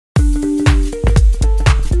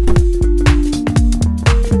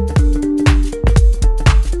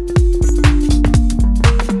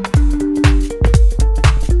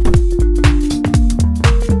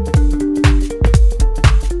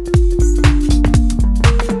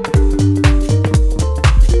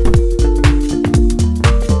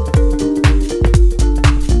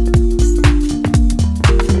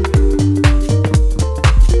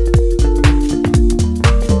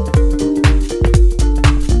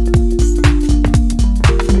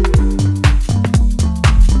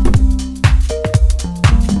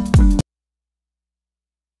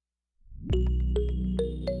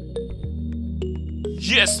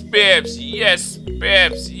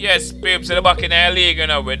Pips. Yes, Pips. They're back in the league, you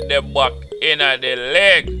know, with the back in the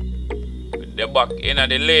league. With the back in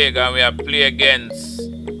the league, and we are play against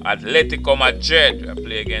Atletico Madrid. We are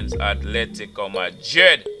play against Atletico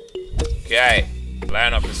Madrid. Okay.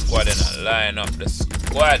 Line up the squad and line up the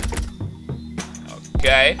squad.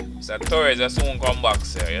 Okay. So Torres, you soon come back,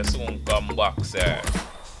 sir. You soon come back, sir.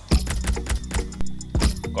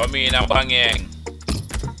 Come in and banging.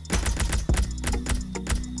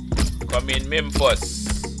 Come in Memphis.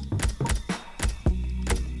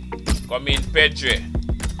 Come in Pedri.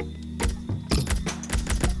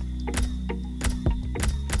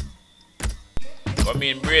 Come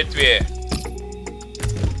in Braithwaite.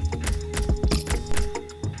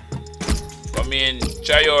 Come in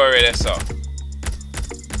Chayore, sir.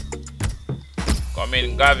 Come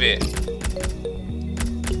in Gavi.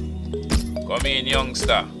 Come in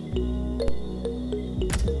youngster.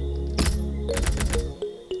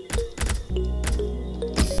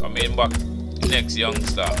 Come in back next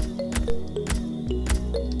youngster.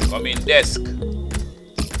 Come in desk.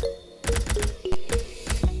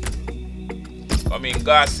 Come in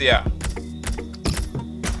Garcia.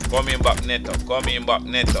 Come in back Neto. Come in back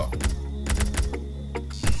Neto.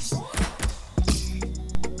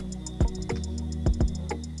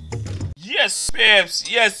 Yes, Pips.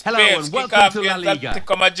 Yes, Hello Pips. and welcome to La Liga.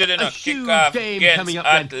 Atletico Madrid, A huge game coming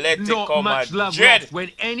up then. Not much love lost when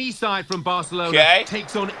any side from Barcelona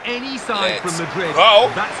takes on any side from Madrid.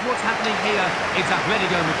 That's what's happening here. It's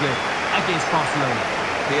Atletico Madrid against Barcelona.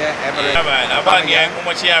 Yeah, Emily. Yeah, man. How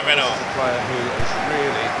much you have now? He's a player who has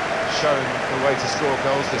really shown the way to score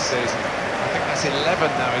goals this season. I think that's 11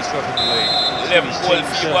 now he's got in the league. 11 goals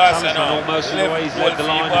for Barcelona. Almost always led the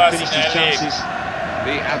line and finished his chances.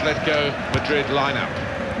 The Atletico Madrid lineup.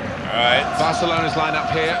 Alright. Barcelona's lineup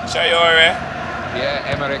here. Chayore. Yeah,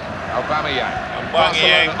 Emerick Aubameyang.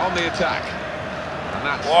 Barcelona on the attack. And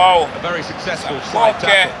that's a very successful slide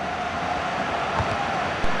tackle.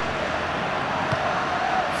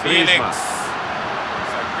 Felix.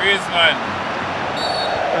 Griezmann.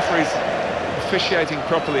 Referee's officiating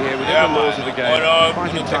properly here within the laws of the game.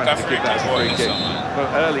 Finding time to give that as a free kick. But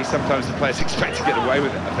early, sometimes the players expect to get away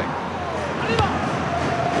with it, I think.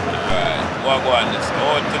 What go on this?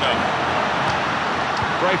 Oh, to know.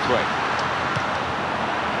 Braithwaite.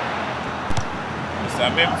 Mr.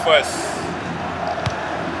 Memphis.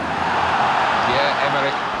 Yeah,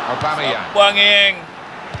 Emerick Aubameyang. Banging.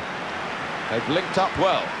 They've linked up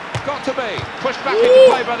well. Got to be. Pushed back into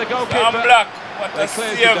play by the goalkeeper. Block. What they a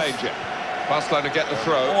clears save. the danger. Barcelona get the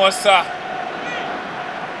throw. Oh, sir.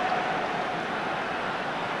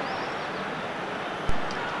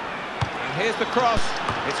 Here's the cross.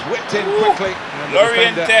 It's whipped in quickly. And the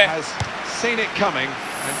defender has seen it coming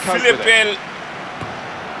and coped with it.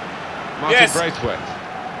 Martin Braithwaite.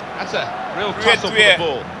 That's a real tussle for the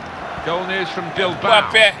ball. Goal news from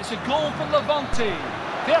Bilbao. It's a goal for Levante.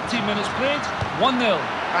 13 minutes played, 1-0.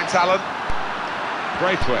 Thanks, Alan.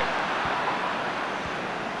 Braithwaite.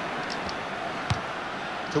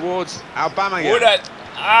 Towards Aubameyang.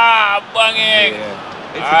 Banging.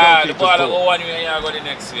 Yeah. The ball will go one way and you go the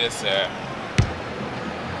next way, sir.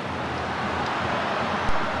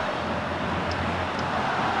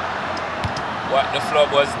 What the flop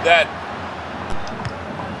was that?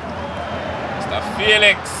 Mr.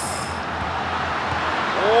 Felix.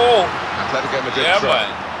 Oh. Atletico Madrid. Yeah, man.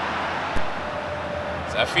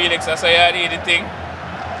 Mr. Felix, that's how you did the thing.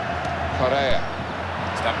 Correa.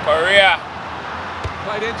 Mr. Correa.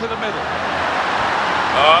 Played into the middle.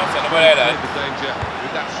 Oh, it's nobody like that. The danger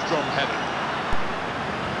with that strong header.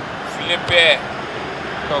 Felipe.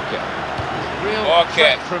 Koke. Real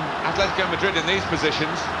threat from Atletico Madrid in these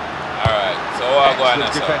positions. Alright, so what go on now?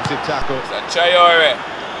 Defensive tackle. It's Chayore.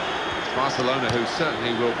 Barcelona, who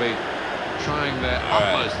certainly will be trying their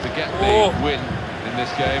utmost to get the win in this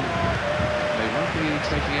game. They won't be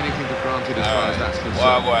taking anything for granted as far as that's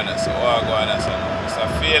concerned. What go on now? What go on now? Mr.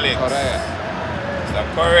 Felix. Correa. Mr.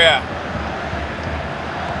 Correa.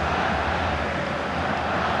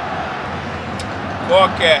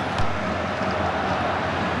 Okay.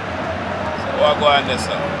 So what go on this?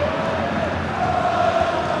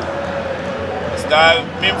 Mr.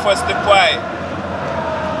 Memphis Depay.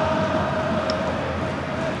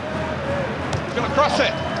 He's going to cross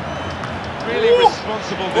it. Really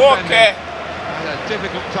responsible defending. And a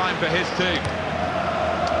difficult time for his team.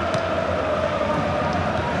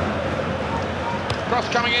 Cross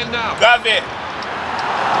coming in now. Gavi.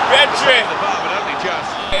 Pedri. The bar, but only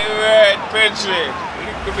just. Alright, Pedri. A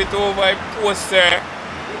little bit over my poster.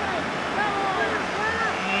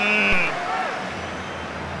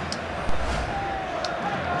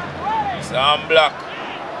 Some block.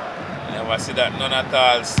 never see that none at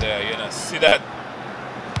all, sir. You know, see that.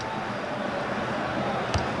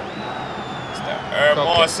 Mr.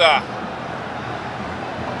 Hermosa.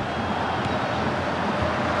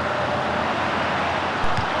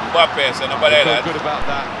 Mbappe, so nobody that. Good about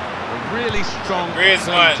that. A really strong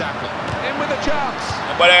Griezmann. tackle. In with a chance.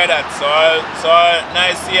 Nobody that. So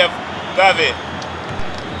nice save, Gavi.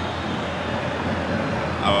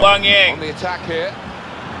 Bang Yang. On the attack here.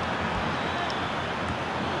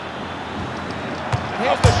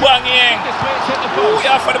 Bang Yang. Ooh,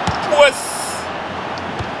 yeah, for the post.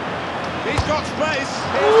 He's got space.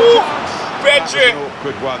 Ooh, Pedri. An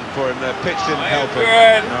awkward one for him. The pitch didn't help him.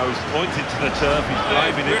 No, he's pointing to the turf. He's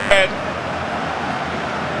blaming it.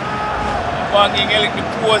 Bang Yang held the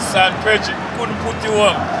post and Pedri couldn't put it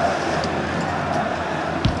on.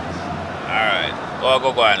 Alright,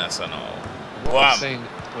 go on, so now. What we've seen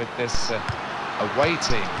with this away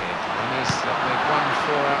team here, and is that they've won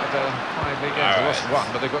 4 out of the 5 league games. They lost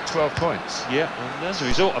 1, but they've got 12 points. Yeah, and as a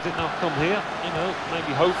result, I think they'll come here, you know,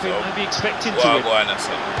 maybe hoping, So, maybe expecting to win. What is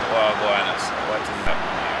that?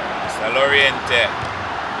 Mr. Loriente.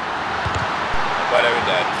 Bother with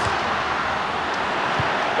that.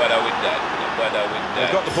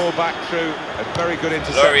 They've got the ball back through a very good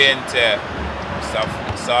interception. Loriente.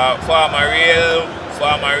 So former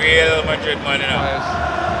Real Madrid man, you know.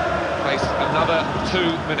 Face another 2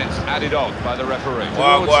 minutes added on by the referee.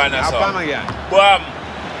 Wow, Towards Aubameyang. Bam!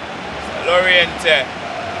 Loriente.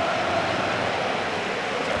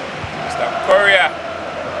 Mr. Correa.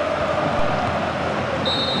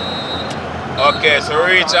 Okay, so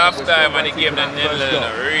reach half time and the game then nil-nil.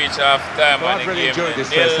 Reach half time and the really game enjoyed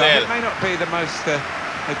this first half. nil-nil. It may not be the most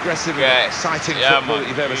aggressive Okay. and exciting football that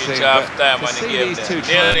you've ever Reach seen, half but time to and the see game these then two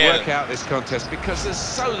try and nil-nil. work out this contest, because there's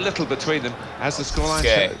so little between them, as the scoreline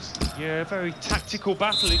Okay. shows. Yeah, very tactical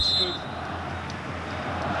battle. It's good.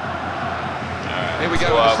 Here we go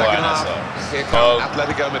in the second half. Here comes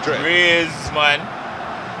Atletico Madrid. Griezmann.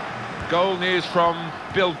 Goal news from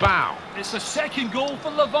Bilbao. It's the second goal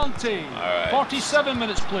for Levante. Alright. 47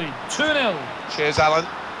 minutes played. 2-0. Cheers, Alan.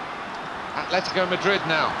 Atletico Madrid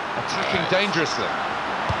now attacking dangerously.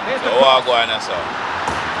 Here's the So cross. Another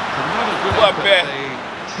Another good effort.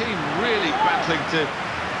 The team really battling to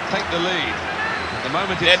take the lead. At the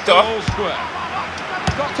moment it's Neto. still all square.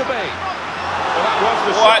 Got to be. Well, that was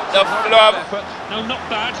the What shot. the Not a flop? bad effort. No, not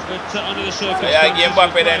bad, but under the circumstances, Yeah, give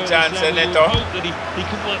Mbappe the then player chance, at his level Neto. would hope that he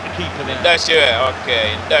can work the keeper there. That's you,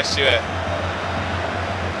 okay, that's you.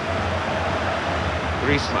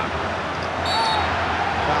 Griezmann.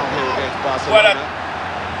 Foul here against What Barcelona.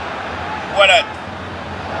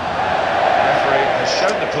 Referee has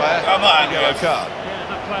shown the player Come on, a yellow ref. card.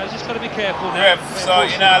 Yeah, that player's just got to be careful now. Ref, so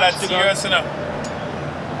you know that's serious enough.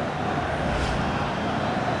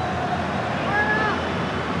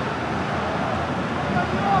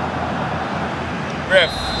 Ref,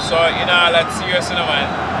 so you know that's serious enough, man.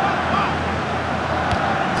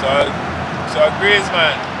 So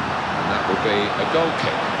Griezmann. And that will be a goal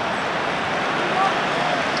kick.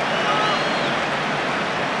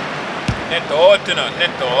 Neto out, you know,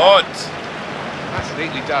 neto out. That's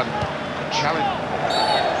neatly done. A challenge.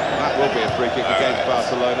 That will be a free kick against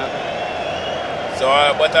Barcelona. So,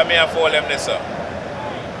 but I may have foul them this up.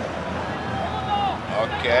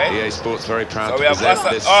 Okay. EA Sports very proud So to we have present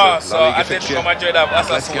this La Liga fixture. Atletico Madrid have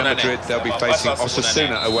Atletico Osasuna Madrid, next. they'll be facing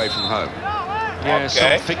Osasuna away from home. Yeah,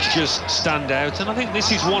 Okay. some fixtures stand out, and I think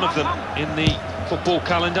this is one of them in the football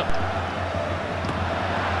calendar.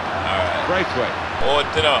 Alright. Braithwaite.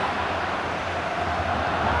 Out, you know.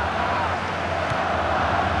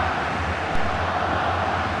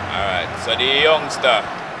 Alright, so the youngster.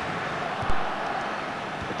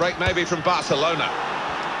 The break maybe from Barcelona.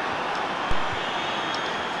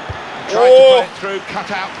 Tried to play it through,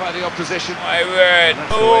 cut out by the opposition. My word.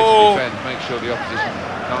 That's the way to defend, make sure the opposition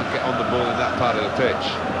can't get on the ball in that part of the pitch.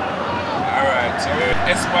 Alright, so we're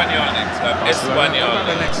Espanyol next. What about the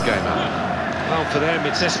Espanyol. next game, Alan? Well, for them,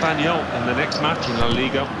 it's Espanyol in the next match in La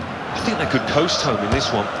Liga. I think they could coast home in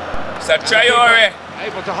this one. So Traore.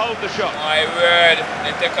 Able to hold the shot. My word.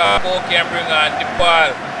 They take a poke and bring on the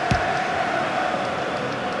ball.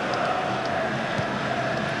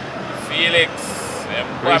 Felix.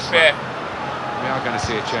 Mbappe. We are going to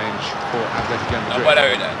see a change for Atletico Madrid. No bother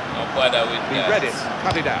with that. No bother with He that. read it,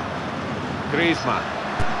 cut it out. Griezmann.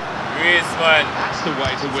 That's the way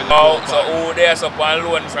to win the ball. So who there's up on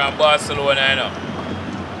loan from Barcelona, you know?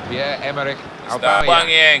 Pierre-Emerick Start Aubameyang.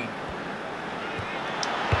 banging.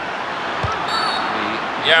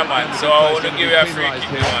 Yeah, man. So I want to give you a free kick,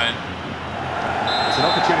 man. It's an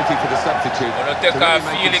opportunity for the substitute. I want to take off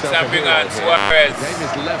Felix and bring on Suarez. The game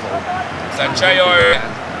is level. So Traore.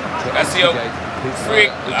 I see you. Freak.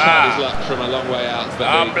 Tried his luck from a long way out, but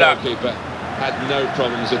the goalkeeper had no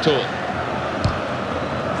problems at all.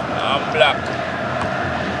 I'm black.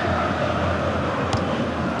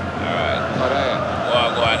 Alright.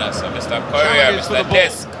 Go on, so Mr. Correa, Mr.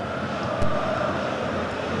 Desk.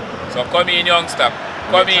 So come in, youngster.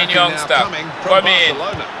 Come in, youngster. Come in.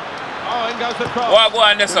 Oh, in goes the cross. What go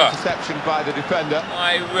on there, sir? Interception by the defender.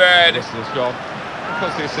 My word. This has gone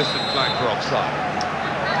because the assistant flagged for offside.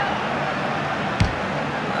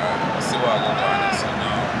 Let's see what go on there, sir,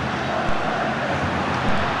 now.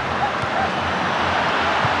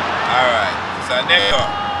 Alright, it's a nigga.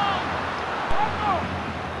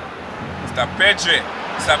 Mr. Pedri.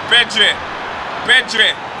 Mr. Pedri.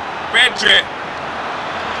 Pedri. Pedri.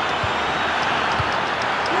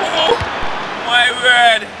 Oh, my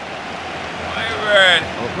word. My word.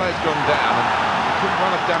 Well, the play's gone down and he couldn't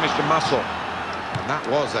run off damage to muscle. And that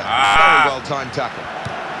was a very well-timed tackle.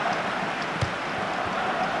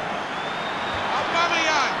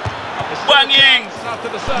 Banging!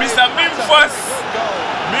 Mr. Memphis!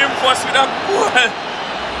 Memphis with a goal!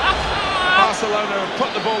 Barcelona have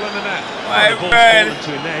put the ball in the net. My word!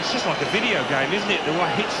 It's just like a video game, isn't it? The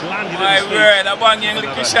right hits landed my at his feet. word, a banging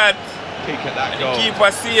little shot. Peek at that And goal. the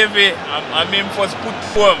keeper save it. And Memphis put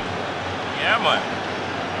home. Yeah, man.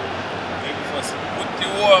 Memphis put the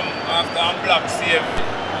home after a block save.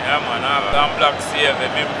 Yeah, man. After a block save,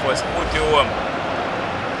 Memphis put the home.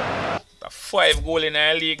 5 goals in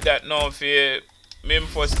the league that now for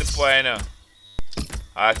Memphis the point now.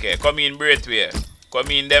 Okay, come in Braithwaite.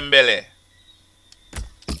 Come in Dembele.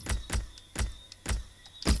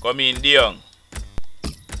 Come in De Jong.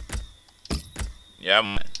 Yeah,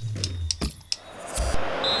 man.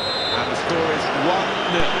 And the score is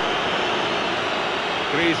 1-0.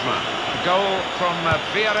 Griezmann. A goal from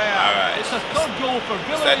Villarreal. Alright. It's a third goal for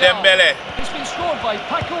Mr. Villarreal. Dembele. It's been scored by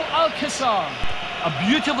Paco Alcázar. A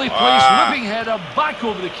beautifully placed whipping header back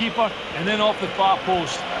over the keeper and then off the far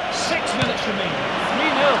post. 6 minutes remaining.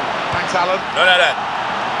 3-0. Thanks, Alan. None of that.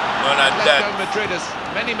 None of that. Atletico Madrid as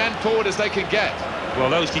many men forward as they can get.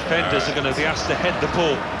 Well, those defenders are going to be asked to head the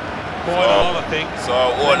ball quite a lot, I think. So,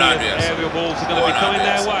 aerial balls are going to be coming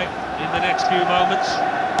their way in the next few moments.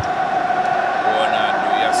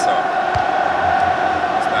 Yes, sir.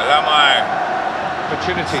 Mr. Lamar.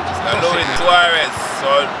 Opportunity to Mr. Luis Suarez.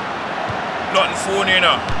 So, nothing phony, you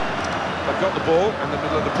know. they've got the ball in the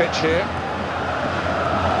middle of the pitch here.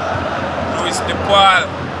 Luis De Paul.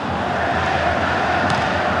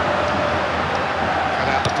 Cut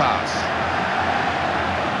out the pass.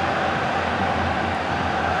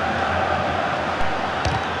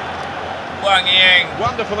 Banging.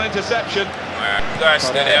 Wonderful interception. Oh, gosh,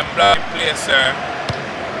 they them bloody place, sir.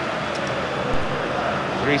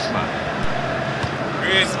 Griezmann.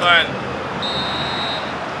 Griezmann.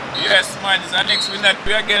 Yes, man, it's the next win that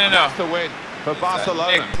we again, you know. That's the win for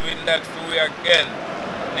Barcelona. Next win that we again.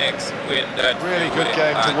 Next win that Really we good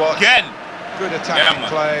game to watch. Again. Good attacking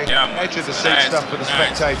play. Edge of the seat stuff for the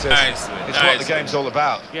spectators. It's what the game's all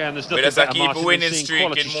about. Yeah, and there's But nothing as I better, keep Martin, the winning than seeing streak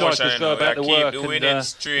quality in strikers motion, go about the keep work, the and, winning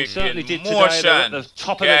streak we certainly in did today. motion. They're at the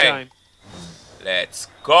top of the game. Let's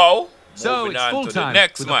go. So Moving it's on full to the time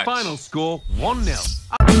next with match. the final score 1-0.